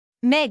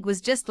Meg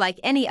was just like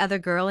any other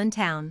girl in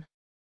town.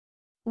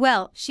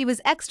 Well, she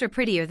was extra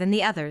prettier than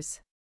the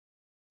others.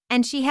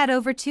 And she had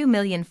over 2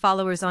 million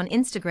followers on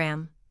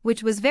Instagram,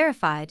 which was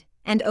verified,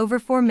 and over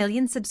 4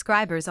 million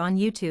subscribers on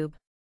YouTube.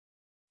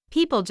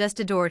 People just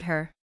adored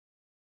her.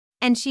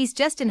 And she's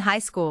just in high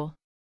school.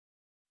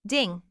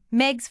 Ding,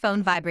 Meg's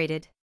phone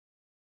vibrated.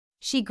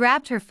 She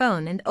grabbed her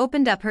phone and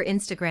opened up her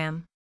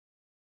Instagram.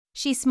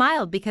 She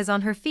smiled because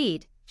on her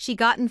feed, she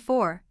gotten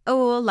 400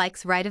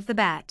 likes right off the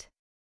bat.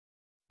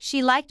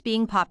 She liked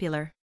being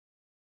popular.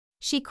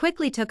 She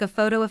quickly took a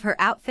photo of her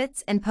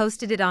outfits and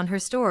posted it on her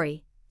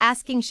story,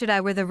 asking should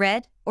I wear the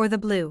red or the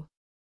blue.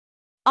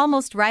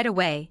 Almost right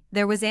away,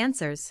 there was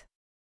answers.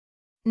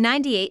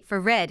 98 for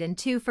red and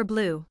 2 for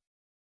blue.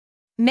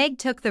 Meg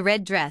took the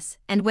red dress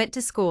and went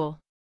to school.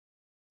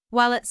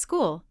 While at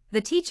school,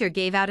 the teacher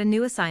gave out a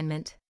new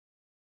assignment.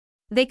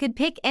 They could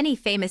pick any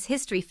famous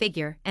history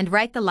figure and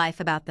write the life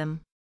about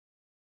them.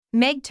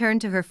 Meg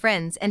turned to her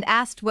friends and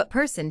asked what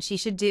person she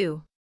should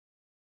do.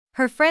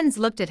 Her friends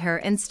looked at her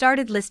and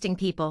started listing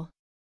people.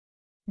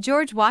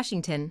 George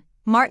Washington,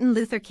 Martin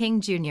Luther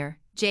King Jr.,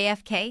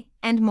 JFK,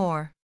 and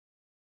more.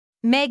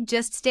 Meg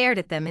just stared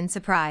at them in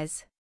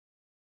surprise.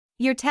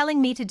 "You're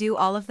telling me to do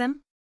all of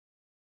them?"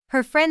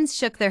 Her friends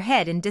shook their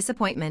head in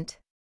disappointment.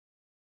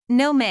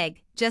 "No,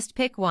 Meg, just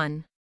pick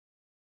one."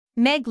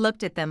 Meg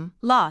looked at them,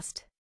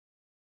 lost.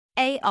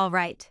 All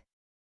right.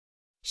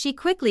 She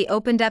quickly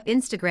opened up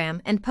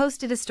Instagram and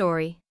posted a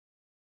story.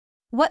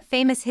 "What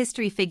famous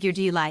history figure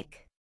do you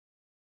like?"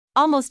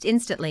 Almost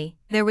instantly,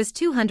 there was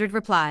 200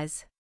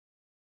 replies.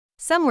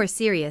 Some were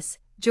serious,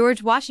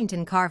 George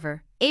Washington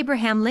Carver,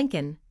 Abraham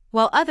Lincoln,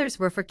 while others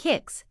were for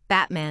kicks,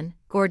 Batman,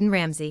 Gordon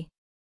Ramsay.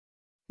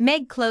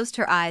 Meg closed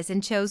her eyes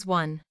and chose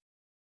one.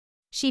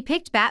 She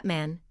picked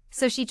Batman,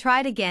 so she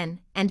tried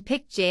again and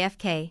picked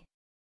JFK.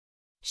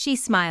 She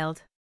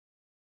smiled.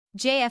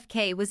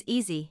 JFK was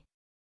easy.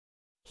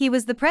 He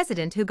was the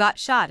president who got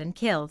shot and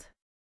killed.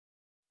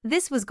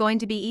 This was going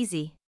to be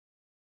easy.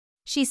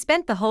 She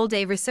spent the whole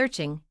day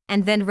researching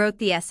and then wrote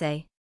the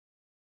essay.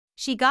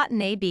 She got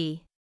an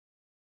A/B.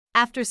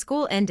 After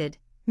school ended,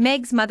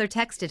 Meg's mother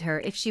texted her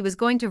if she was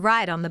going to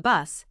ride on the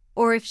bus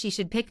or if she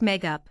should pick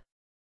Meg up.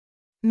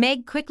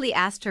 Meg quickly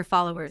asked her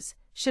followers,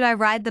 "Should I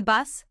ride the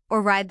bus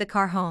or ride the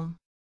car home?"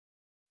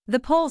 The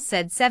polls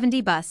said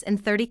 70 bus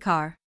and 30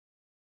 car.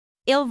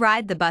 "I'll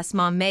ride the bus,"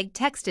 Mom Meg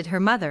texted her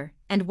mother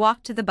and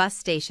walked to the bus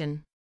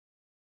station.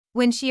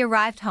 When she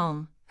arrived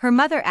home, her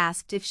mother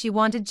asked if she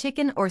wanted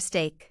chicken or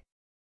steak.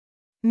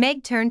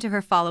 Meg turned to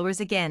her followers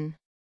again.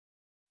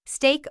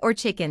 "Steak or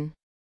chicken?"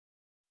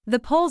 The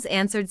polls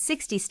answered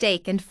 60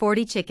 steak and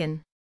 40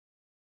 chicken.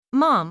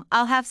 "Mom,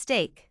 I'll have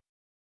steak."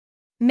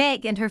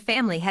 Meg and her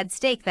family had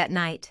steak that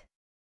night.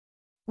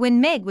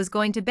 When Meg was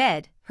going to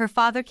bed, her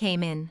father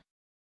came in.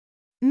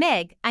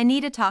 "Meg, I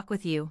need a talk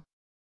with you."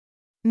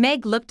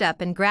 Meg looked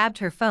up and grabbed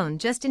her phone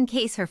just in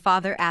case her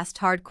father asked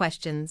hard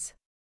questions.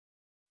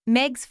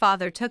 Meg's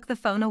father took the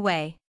phone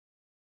away.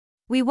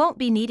 "We won't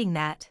be needing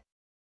that."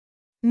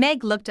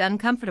 Meg looked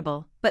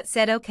uncomfortable, but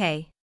said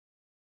okay.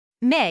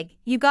 "Meg,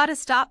 you gotta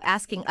stop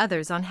asking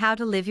others on how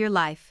to live your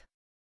life.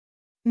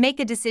 Make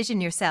a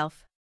decision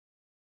yourself.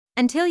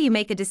 Until you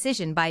make a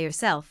decision by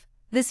yourself,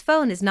 this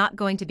phone is not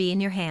going to be in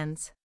your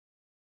hands."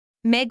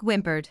 Meg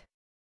whimpered.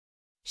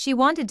 She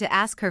wanted to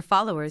ask her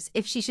followers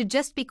if she should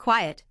just be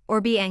quiet or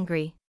be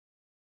angry.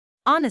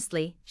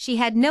 Honestly, she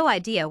had no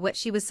idea what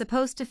she was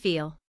supposed to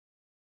feel.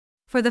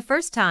 For the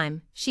first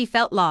time, she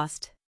felt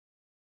lost.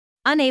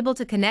 Unable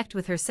to connect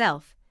with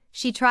herself,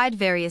 she tried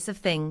various of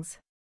things.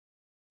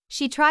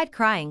 She tried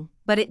crying,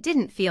 but it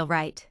didn't feel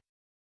right.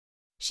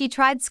 She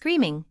tried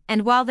screaming,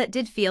 and while that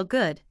did feel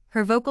good,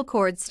 her vocal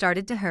cords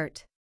started to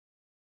hurt.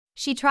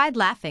 She tried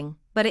laughing,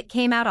 but it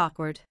came out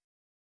awkward.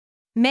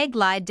 Meg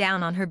lied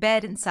down on her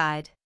bed and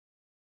sighed.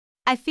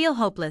 "I feel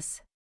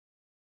hopeless."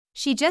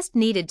 She just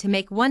needed to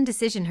make one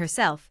decision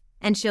herself,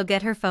 and she'll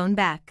get her phone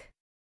back.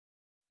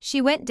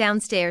 She went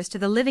downstairs to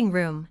the living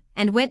room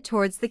and went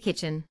towards the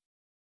kitchen.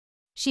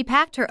 She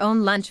packed her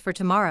own lunch for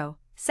tomorrow,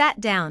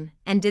 sat down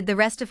and did the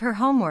rest of her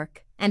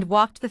homework, and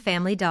walked the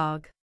family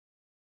dog.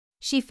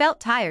 She felt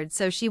tired,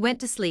 so she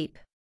went to sleep.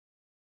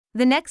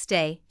 The next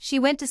day, she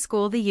went to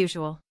school the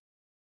usual.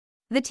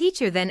 The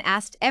teacher then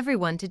asked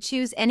everyone to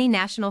choose any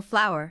national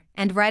flower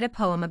and write a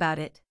poem about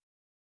it.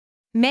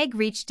 Meg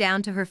reached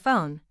down to her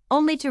phone,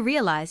 only to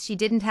realize she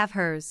didn't have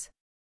hers.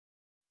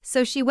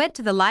 So she went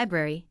to the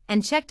library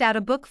and checked out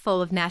a book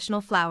full of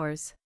national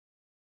flowers.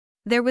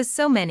 There was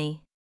so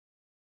many.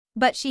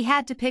 But she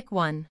had to pick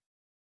one.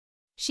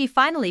 She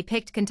finally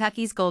picked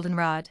Kentucky's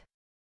goldenrod.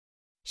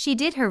 She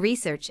did her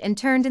research and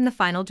turned in the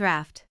final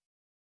draft.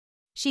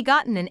 She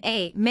gotten an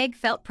A. Meg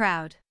felt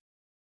proud.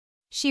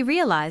 She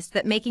realized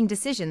that making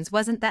decisions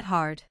wasn't that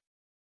hard.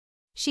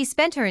 She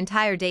spent her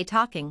entire day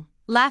talking,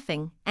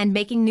 laughing, and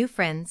making new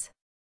friends.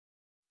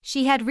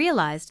 She had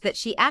realized that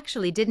she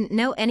actually didn't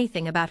know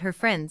anything about her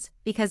friends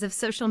because of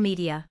social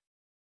media.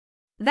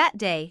 That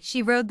day,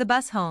 she rode the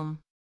bus home.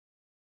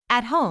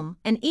 At home,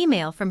 an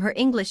email from her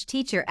English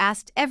teacher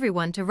asked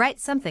everyone to write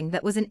something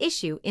that was an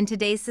issue in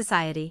today's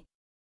society.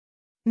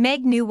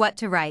 Meg knew what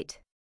to write.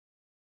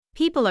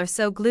 People are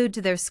so glued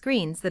to their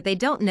screens that they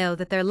don't know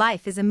that their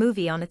life is a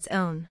movie on its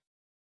own.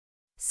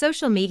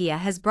 Social media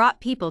has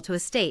brought people to a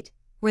state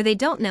where they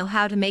don't know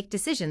how to make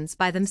decisions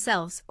by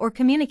themselves or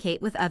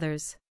communicate with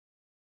others.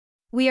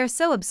 We are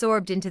so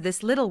absorbed into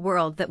this little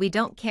world that we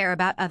don't care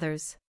about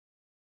others.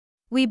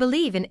 We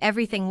believe in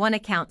everything one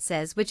account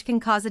says, which can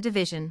cause a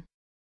division.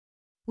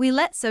 We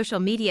let social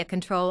media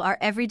control our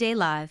everyday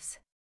lives.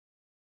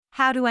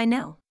 How do I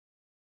know?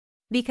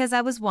 Because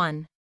I was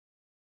one.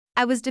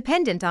 I was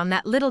dependent on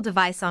that little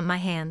device on my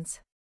hands.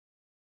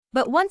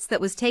 But once that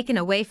was taken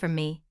away from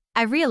me,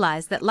 I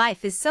realized that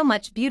life is so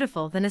much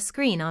beautiful than a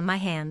screen on my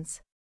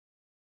hands.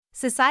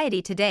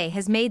 Society today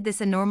has made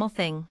this a normal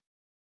thing.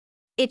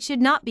 It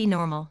should not be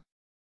normal.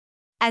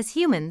 As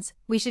humans,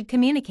 we should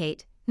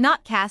communicate,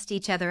 not cast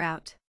each other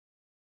out.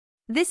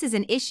 This is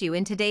an issue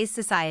in today's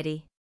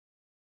society.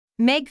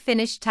 Meg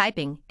finished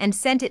typing and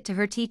sent it to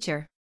her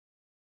teacher.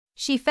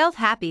 She felt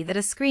happy that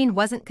a screen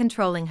wasn't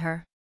controlling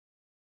her.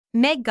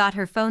 Meg got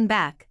her phone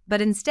back, but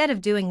instead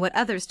of doing what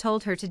others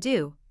told her to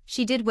do,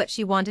 she did what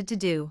she wanted to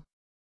do.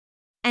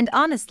 And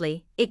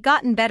honestly, it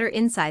gotten better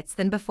insights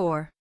than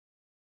before.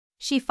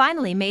 She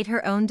finally made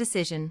her own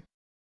decision.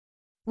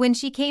 When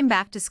she came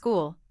back to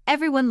school,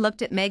 everyone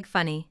looked at Meg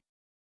funny.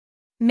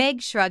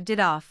 Meg shrugged it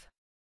off.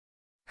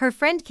 Her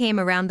friend came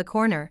around the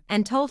corner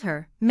and told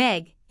her,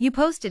 "Meg, you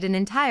posted an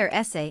entire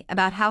essay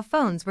about how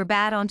phones were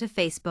bad onto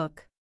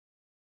Facebook."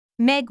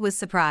 Meg was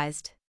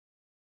surprised.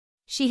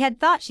 She had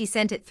thought she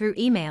sent it through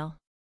email.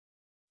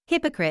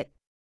 Hypocrite!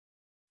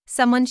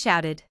 Someone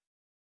shouted.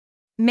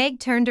 Meg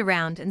turned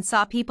around and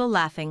saw people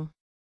laughing.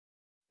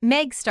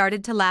 Meg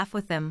started to laugh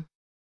with them.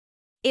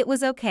 It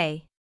was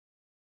okay.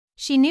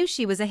 She knew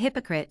she was a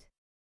hypocrite.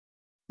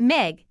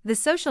 Meg, the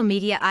social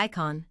media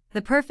icon,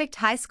 the perfect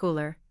high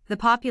schooler, the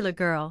popular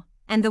girl,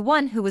 and the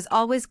one who was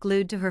always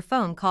glued to her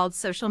phone, called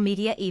social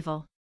media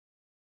evil.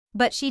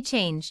 But she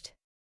changed.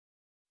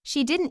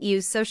 She didn't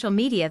use social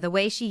media the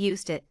way she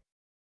used it.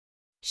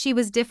 She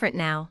was different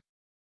now.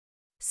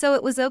 So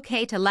it was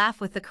okay to laugh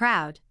with the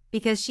crowd,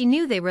 because she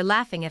knew they were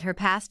laughing at her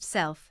past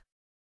self.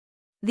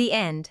 The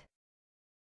end.